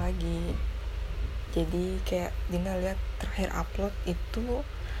Jadi kayak Dinda lihat terakhir upload itu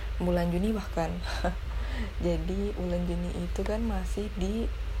bulan Juni bahkan. Jadi bulan Juni itu kan masih di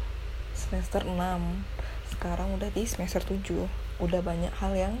semester 6, sekarang udah di semester 7. Udah banyak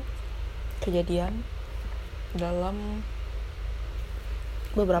hal yang kejadian dalam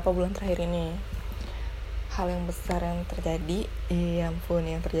beberapa bulan terakhir ini. Hal yang besar yang terjadi, ya ampun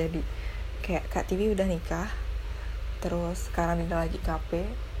yang terjadi. Kayak Kak TV udah nikah, terus sekarang Dinda lagi KP.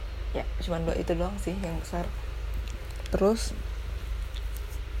 Ya cuman itu doang sih yang besar. Terus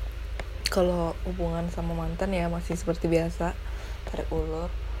kalau hubungan sama mantan ya masih seperti biasa, tarik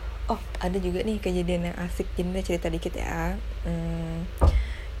ulur. Oh ada juga nih kejadian yang asik, jadi cerita dikit ya.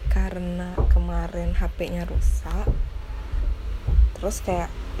 Karena kemarin HP-nya rusak, terus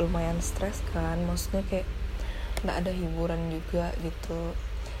kayak lumayan stres kan, maksudnya kayak nggak ada hiburan juga gitu.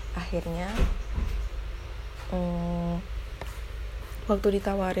 Akhirnya waktu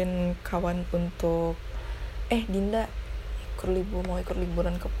ditawarin kawan untuk Dinda mau ikut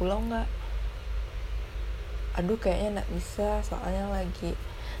liburan ke pulau nggak? Aduh kayaknya nggak bisa, soalnya lagi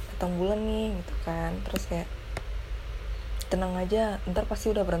datang bulan nih gitu kan. Terus kayak tenang aja, ntar pasti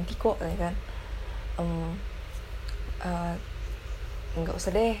udah berhenti kok ya kan. Nggak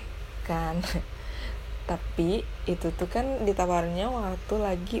usah deh kan. Tapi itu tuh kan ditawarnya waktu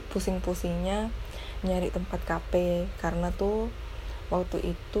lagi pusing-pusingnya nyari tempat KP, karena tuh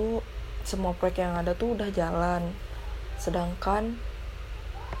waktu itu semua proyek yang ada tuh udah jalan, sedangkan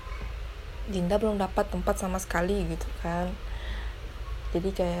Dinda belum dapat tempat sama sekali gitu kan.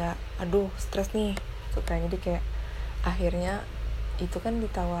 Jadi kayak aduh stres nih gitu kan. Jadi kayak akhirnya itu kan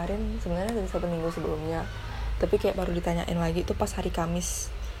ditawarin sebenarnya dari 1 minggu sebelumnya, tapi kayak baru ditanyain lagi itu pas hari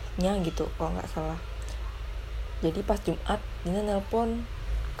Kamisnya gitu kalau nggak salah. Jadi pas Jumat Dinda nelpon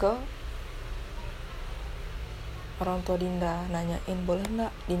ke orang tua Dinda, nanyain boleh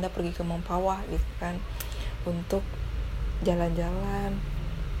nggak Dinda pergi ke Mempawah gitu kan untuk jalan-jalan.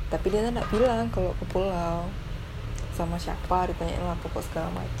 Tapi Dinda nggak bilang kalau ke pulau sama siapa, ditanyain lah pokok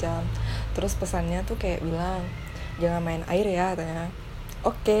segala macam. Terus pesannya tuh kayak bilang jangan main air ya, tanya.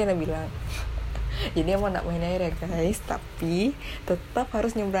 Oke, Dinda bilang. Jadi emang nggak main air ya guys, tapi tetap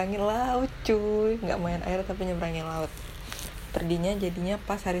harus nyebrangin laut cuy. Nggak main air tapi nyebrangin laut. Jadinya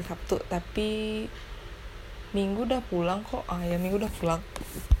pas hari Sabtu, tapi Minggu udah pulang kok. Minggu udah pulang.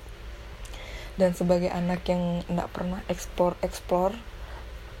 Dan sebagai anak yang nggak pernah explore,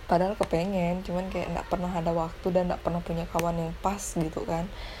 padahal kepengen, cuman kayak nggak pernah ada waktu dan nggak pernah punya kawan yang pas gitu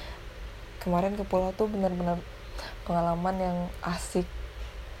kan. Kemarin ke pulau tuh benar-benar pengalaman yang asik,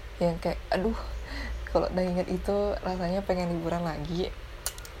 yang kayak aduh kalau udah inget itu rasanya pengen liburan lagi.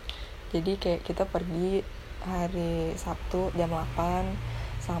 Jadi kayak kita pergi hari Sabtu jam 8,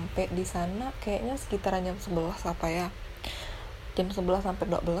 sampai di sana kayaknya sekitaran jam 11 apa ya, jam 11 sampai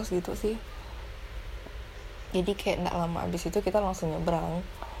 12 gitu sih. Jadi kayak gak lama abis itu kita langsung nyebrang.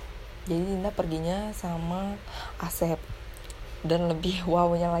 Jadi Dinda perginya sama Asep, dan lebih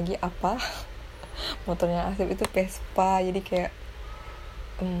wownya lagi apa, motornya Asep itu Vespa. Jadi kayak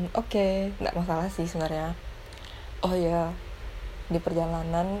oke, gak masalah sih sebenarnya. Oh ya, di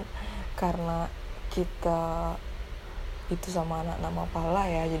perjalanan karena kita itu sama anak-anak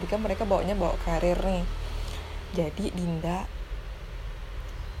Mapala ya, jadi kan mereka bawa karir nih. Jadi Dinda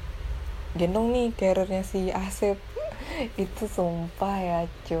gendong nih karirnya si Asep. Itu sumpah ya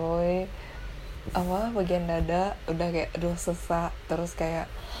coy, bagian dada udah kayak aduh sesak, terus kayak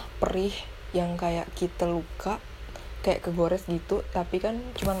perih yang kayak kita luka, kayak kegores gitu, tapi kan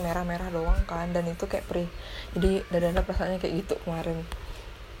cuman merah-merah doang kan, dan itu kayak perih. Jadi dada perasaannya kayak gitu kemarin.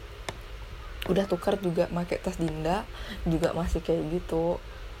 Udah tukar juga pakai tas Dinda juga masih kayak gitu.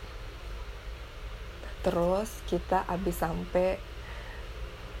 Terus kita abis sampai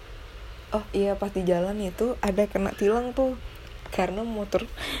pas di jalan itu ada kena tilang tuh, karena motor,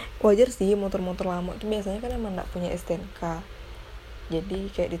 wajar sih motor-motor lama tuh biasanya kan emang gak punya STNK, jadi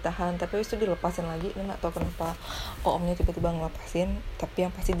kayak ditahan, tapi itu dilepasin lagi. Nggak tahu kenapa omnya tiba-tiba ngelepasin, tapi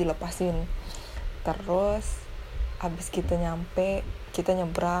yang pasti dilepasin. Terus abis kita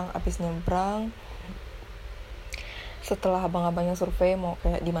nyebrang, setelah abang-abangnya survei mau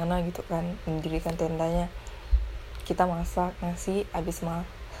kayak di mana gitu kan mendirikan tendanya, kita masak nasi. Abis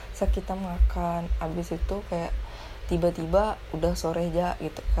masak kita makan, abis itu kayak tiba-tiba udah sore aja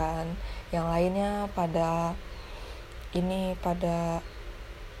gitu kan. Yang lainnya pada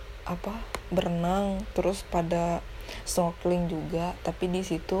berenang, terus pada snorkeling juga, tapi di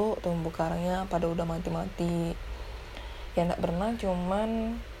situ terumbu karangnya pada udah mati-mati. Yang nggak berenang cuman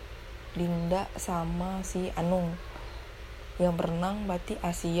Dinda sama si Anung. Yang berenang berarti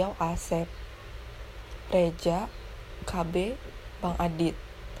Asiau, Asep, Reja, KB, Bang Adit,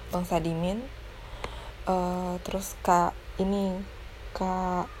 Bang Sadimin, Terus kak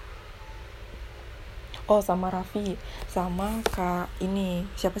sama Raffi, sama kak ini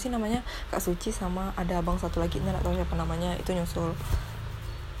siapa sih namanya, kak Suci, sama ada abang satu lagi nggak tahu siapa namanya, itu nyusul.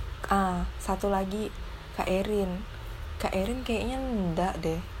 Satu lagi kak Erin kayaknya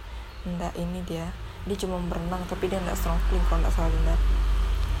ndak ini dia cuma berenang, tapi dia ndak snorkeling kalau ndak salah.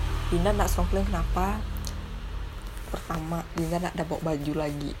 Dinda ndak snorkeling kenapa? Pertama, Dinda ndak ada bawa baju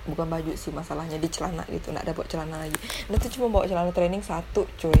lagi, bukan baju sih masalahnya, di celana gitu, ndak ada bawa celana lagi. Dia tuh cuma bawa celana training satu,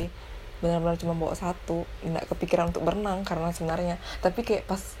 cuy, benar-benar cuma bawa satu, nggak kepikiran untuk berenang karena sebenarnya, tapi kayak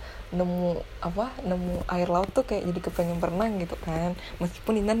pas nemu air laut tuh kayak jadi kepengen berenang gitu kan,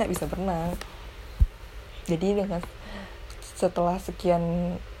 meskipun Dinda nggak bisa berenang. Jadi dengan setelah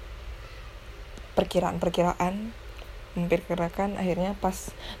sekian memperkirakan akhirnya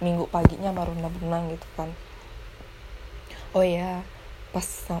pas minggu paginya baru berenang gitu kan. Oh ya, pas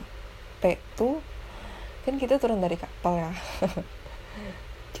sampai tuh kan kita turun dari kapal ya.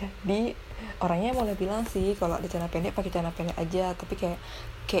 Jadi orangnya mulai bilang sih kalau ada celana pendek pakai celana pendek aja, tapi kayak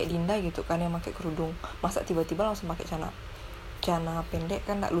Dinda gitu kan yang pakai kerudung, masa tiba-tiba langsung pakai celana pendek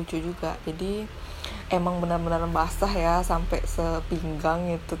kan nggak lucu juga. Jadi emang benar-benar basah ya sampai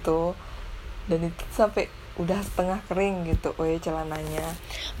sepinggang itu tuh, dan itu sampai udah setengah kering gitu celananya.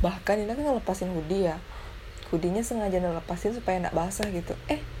 Bahkan Dinda kan ngelepasin hoodie-nya sengaja ngelepasin supaya nggak basah gitu,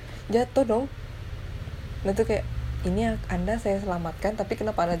 jatuh dong. Nah tuh kayak, ini Anda saya selamatkan tapi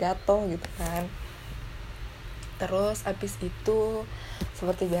kenapa Anda jatuh gitu kan. Terus abis itu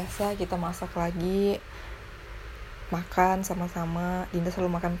seperti biasa kita masak lagi, makan sama-sama. Dinda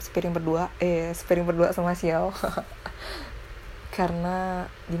selalu makan sepiring berdua sama Xiao.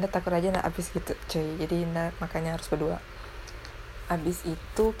 Karena Dinda takut aja nggak habis gitu cuy, jadi Dinda makannya harus berdua. Abis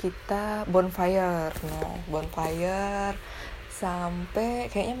itu kita bonfire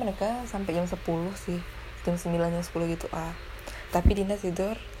sampai kayaknya mereka sampai jam 10 sih, jam 9 jam 10 gitu tapi Dinda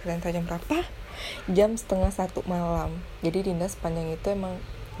tidur, kalian tahu jam berapa? Jam 12:30 malam. Jadi Dinda sepanjang itu emang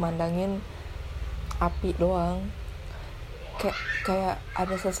mandangin api doang, kayak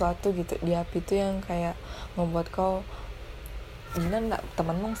ada sesuatu gitu di api itu yang kayak membuat kau, Dinda nggak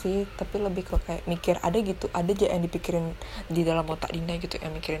temenang sih, tapi lebih ke kayak mikir ada aja yang dipikirin di dalam otak Dinda gitu,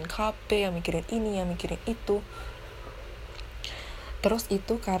 yang mikirin KP, yang mikirin ini, yang mikirin itu. Terus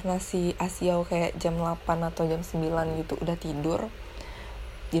itu karena si Asiau kayak jam 8 atau jam 9 gitu udah tidur,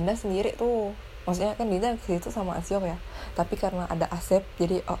 Dinda sendiri tuh, maksudnya kan Dinda ke situ sama Asiau ya, tapi karena ada Asep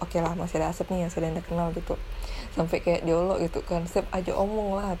jadi oke lah, masih ada Asep nih yang sudah Dinda kenal gitu. Sampai kayak diolok gitu kan, Sep aja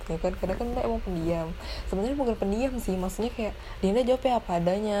omong lah gitu kan, karena kan Dinda emang pendiam. Sebenarnya bukan pendiam sih, maksudnya kayak Dinda jawabnya apa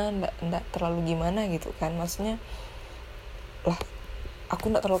adanya, nggak terlalu gimana gitu kan, maksudnya lah aku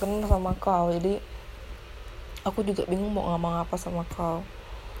nggak terlalu kenal sama kau, jadi aku juga bingung mau ngomong apa sama kau.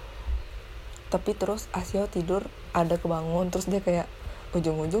 Tapi terus Asia tidur, ada kebangun, terus dia kayak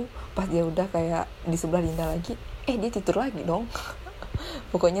ujung-ujung pas dia udah kayak di sebelah Dinda lagi, dia tidur lagi dong.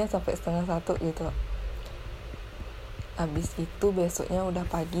 Pokoknya sampai 12:30 gitu. Abis itu besoknya udah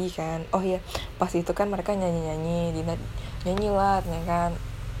pagi kan. Oh iya, pas itu kan mereka nyanyi-nyanyi, Dinda nyanyi lah ya kan.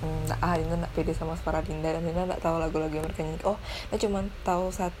 Dinda gak pede sama suara Dinda, dan Dinda gak tahu lagu-lagu yang mereka nyanyi. Dia cuma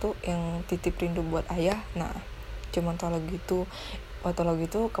tahu satu yang Titip Rindu Buat Ayah. Nah, cuma tahu lagu itu. Waktu lagu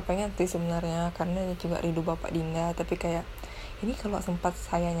itu kepengen sih sebenarnya, karena dia juga rindu bapak Dinda, tapi kayak ini kalau sempat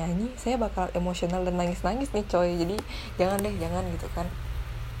saya nyanyi saya bakal emosional dan nangis-nangis nih coy, jadi jangan gitu kan.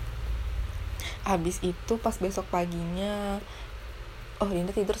 Habis itu pas besok paginya,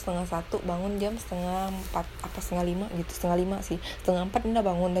 Dinda tidur 1:30, bangun jam 4:30 apa 4:30 gitu, 4:30 sih, 4:30 Dinda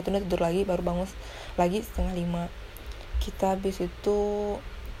bangun, Dinda tidur lagi, baru bangun lagi 4:30. Kita habis itu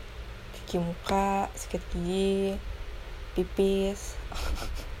cuci muka, sikat gigi, pipis.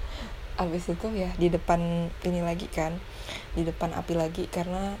 Habis itu ya di depan ini lagi kan, di depan api lagi,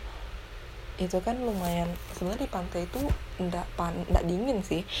 karena itu kan lumayan sebenarnya di pantai itu enggak dingin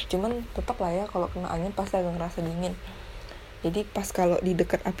sih, cuman tetap lah ya kalau kena angin pasti agak ngerasa dingin. Jadi pas kalau di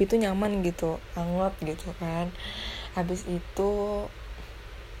dekat api itu nyaman gitu, hangat gitu kan. Habis itu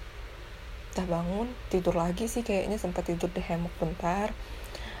udah bangun, tidur lagi sih kayaknya, sempat tidur di hemok bentar.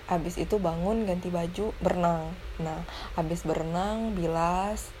 Habis itu bangun, ganti baju, berenang. Nah, habis berenang,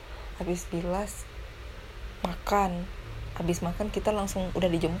 habis bilas makan. Habis makan kita langsung udah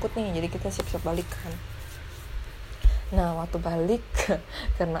dijemput nih, jadi kita siap-siap balik kan. Nah, waktu balik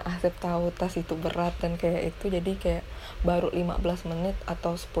karena Asep tahu tas itu berat dan kayak itu, jadi kayak baru 15 menit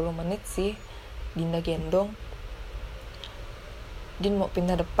atau 10 menit sih Dinda gendong. Din mau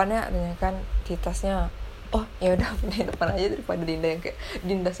pindah depan ya, kan di tasnya. Ya udah pindah depan aja daripada Dinda yang kayak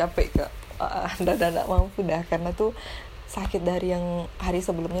Dinda capek ke Dinda mampu dah, karena tuh sakit dari yang hari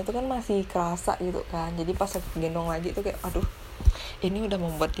sebelumnya tuh kan masih kerasa gitu kan. Jadi pas aku gendong lagi tuh kayak aduh, ini udah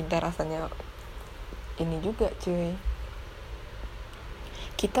membuat Dinda rasanya ini juga cuy.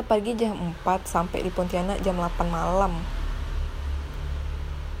 Kita pagi jam 4 sampai di Pontianak jam 8 malam.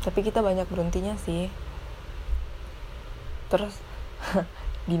 Tapi kita banyak berhentinya sih. Terus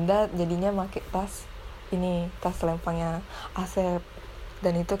Dinda jadinya pakai tas lempangnya Asep,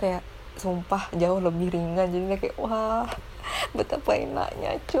 dan itu kayak sumpah jauh lebih ringan. Jadi kayak wah, betapa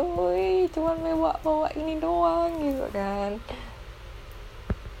enaknya cuy, cuman bawa ini doang gitu kan.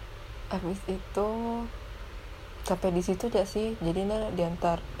 Habis itu sampai di situ aja sih. Jadi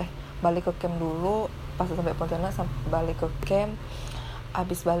diantar balik ke camp dulu. Pas sampai Pontianak balik ke camp.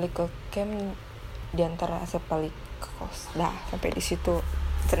 Habis balik ke camp diantar Asep balik ke kos. Dah sampai di situ.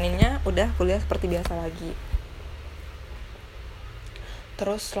 Seninnya udah kuliah seperti biasa lagi.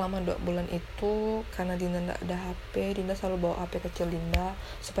 Terus selama 2 bulan itu karena Dinda gak ada HP, Dinda selalu bawa HP kecil Dinda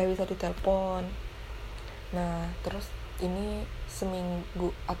supaya bisa ditelepon. Nah terus ini seminggu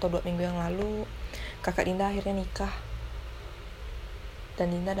atau 2 minggu yang lalu kakak Dinda akhirnya nikah.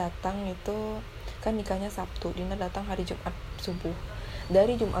 Dan Dinda datang itu kan nikahnya Sabtu, Dinda datang hari Jumat subuh.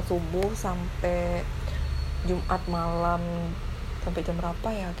 Dari Jumat subuh sampai Jumat malam, sampai jam berapa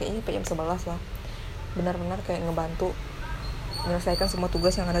ya, kayaknya sampai jam 11 lah, benar-benar kayak ngebantu menyelesaikan semua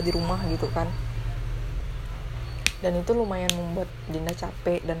tugas yang ada di rumah gitu kan. Dan itu lumayan membuat Dinda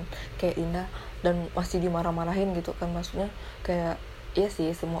capek dan kayak Dinda dan masih dimarah-marahin gitu kan. Maksudnya kayak iya sih,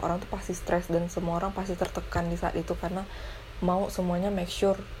 semua orang tuh pasti stres dan semua orang pasti tertekan di saat itu karena mau semuanya make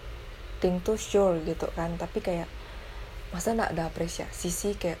sure, think to sure gitu kan. Tapi kayak masa gak ada apresiasi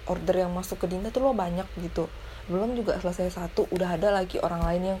sih, kayak order yang masuk ke Dinda tuh lo banyak gitu, belum juga selesai satu udah ada lagi orang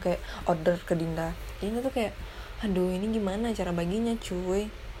lain yang kayak order ke Dinda. Dinda tuh kayak aduh ini gimana cara baginya cuy.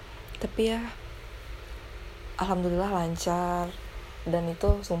 Tapi ya alhamdulillah lancar. Dan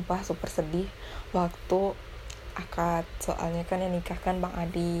itu sumpah super sedih waktu akad, soalnya kan yang nikah kan Bang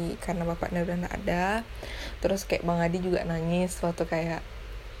Adi karena bapaknya udah gak ada. Terus kayak Bang Adi juga nangis waktu kayak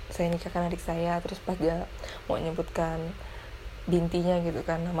saya nikahkan adik saya. Terus pas dia mau nyebutkan bintinya gitu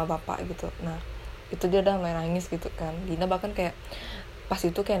kan, nama bapak gitu, nah itu dia udah mulai nangis gitu kan. Dina bahkan kayak pas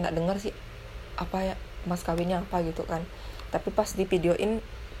itu kayak gak denger sih apa ya mas kawinnya apa gitu kan. Tapi pas di videoin,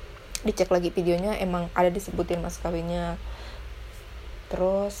 dicek lagi videonya, emang ada disebutin mas kawinnya.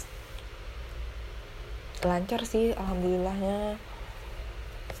 Terus lancar sih alhamdulillahnya.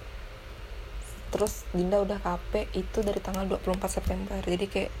 Terus Dinda udah KP itu dari tanggal 24 September. Jadi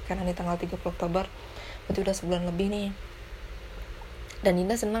kayak karena di tanggal 30 Oktober berarti udah sebulan lebih nih. Dan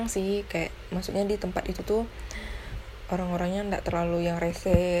Dinda senang sih, kayak maksudnya di tempat itu tuh orang-orangnya gak terlalu yang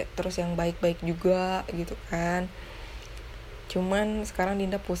rese, terus yang baik-baik juga gitu kan. Cuman sekarang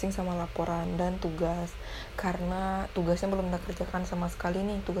Dinda pusing sama laporan dan tugas, karena tugasnya belum dikerjakan sama sekali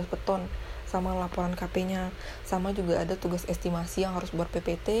nih, tugas beton sama laporan KP-nya. Sama juga ada tugas estimasi yang harus buat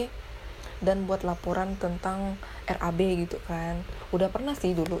PPT dan buat laporan tentang RAB gitu kan. Udah pernah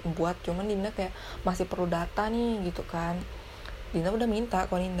sih dulu buat, cuman Dinda kayak masih perlu data nih gitu kan. Dinda udah minta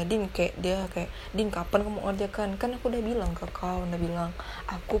ke Dinda, Din kapan kamu ngerjakan? Kan aku udah bilang ke kau, udah bilang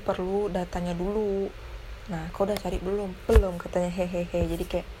aku perlu datanya dulu. Nah kau udah cari belum katanya, hehehe. Jadi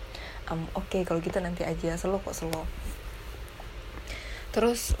kayak oke, kalau gitu nanti aja, slow.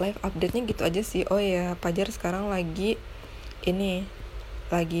 Terus live update-nya gitu aja sih. Oh ya, Pajar sekarang lagi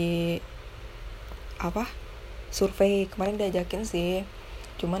survei. Kemarin diajakin sih,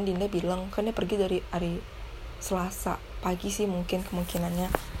 cuman Dinda bilang kan dia pergi dari hari Selasa pagi sih mungkin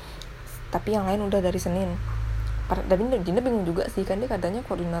kemungkinannya, tapi yang lain udah dari Senin. Dan Dinda bingung juga sih, kan dia katanya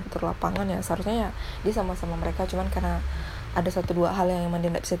koordinator lapangan ya, seharusnya ya dia sama-sama mereka, cuman karena ada 1-2 hal yang emang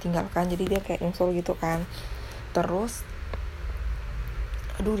dia gak bisa tinggalkan, jadi dia kayak nyusul gitu kan. Terus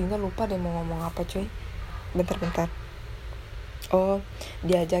Dinda lupa deh mau ngomong apa cuy, bentar. Oh,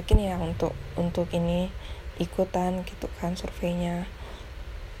 diajakin ya untuk ini ikutan gitu kan surveinya.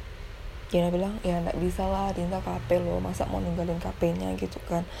 Dinda bilang ya gak bisa lah, Dinda KP loh, masa mau ninggalin KP-nya gitu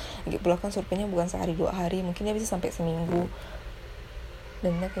kan. Lagi pula kan surveinya bukan sehari 2 hari, mungkin dia bisa sampai seminggu.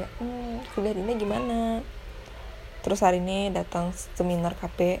 Dan Dinda kayak kuliah Dinda gimana. Terus hari ini datang seminar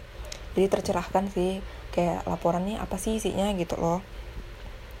KP, jadi tercerahkan sih, kayak laporannya apa sih isinya gitu loh.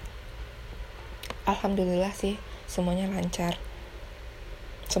 Alhamdulillah sih semuanya lancar.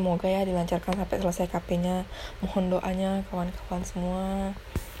 Semoga ya dilancarkan sampai selesai KP-nya. Mohon doanya kawan-kawan semua.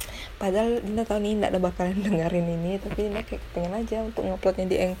 Padahal Dinda tahu nih gak ada bakalan dengerin ini, tapi Dinda kayak pengen aja untuk nguploadnya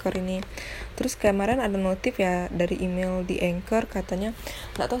di Anchor ini. Terus kemarin ada notif ya dari email di Anchor, katanya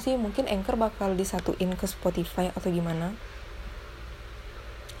gak tahu sih, mungkin Anchor bakal disatuin ke Spotify atau gimana.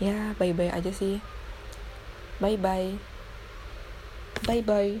 Ya bye-bye aja sih. Bye-bye. bye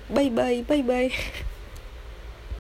bye.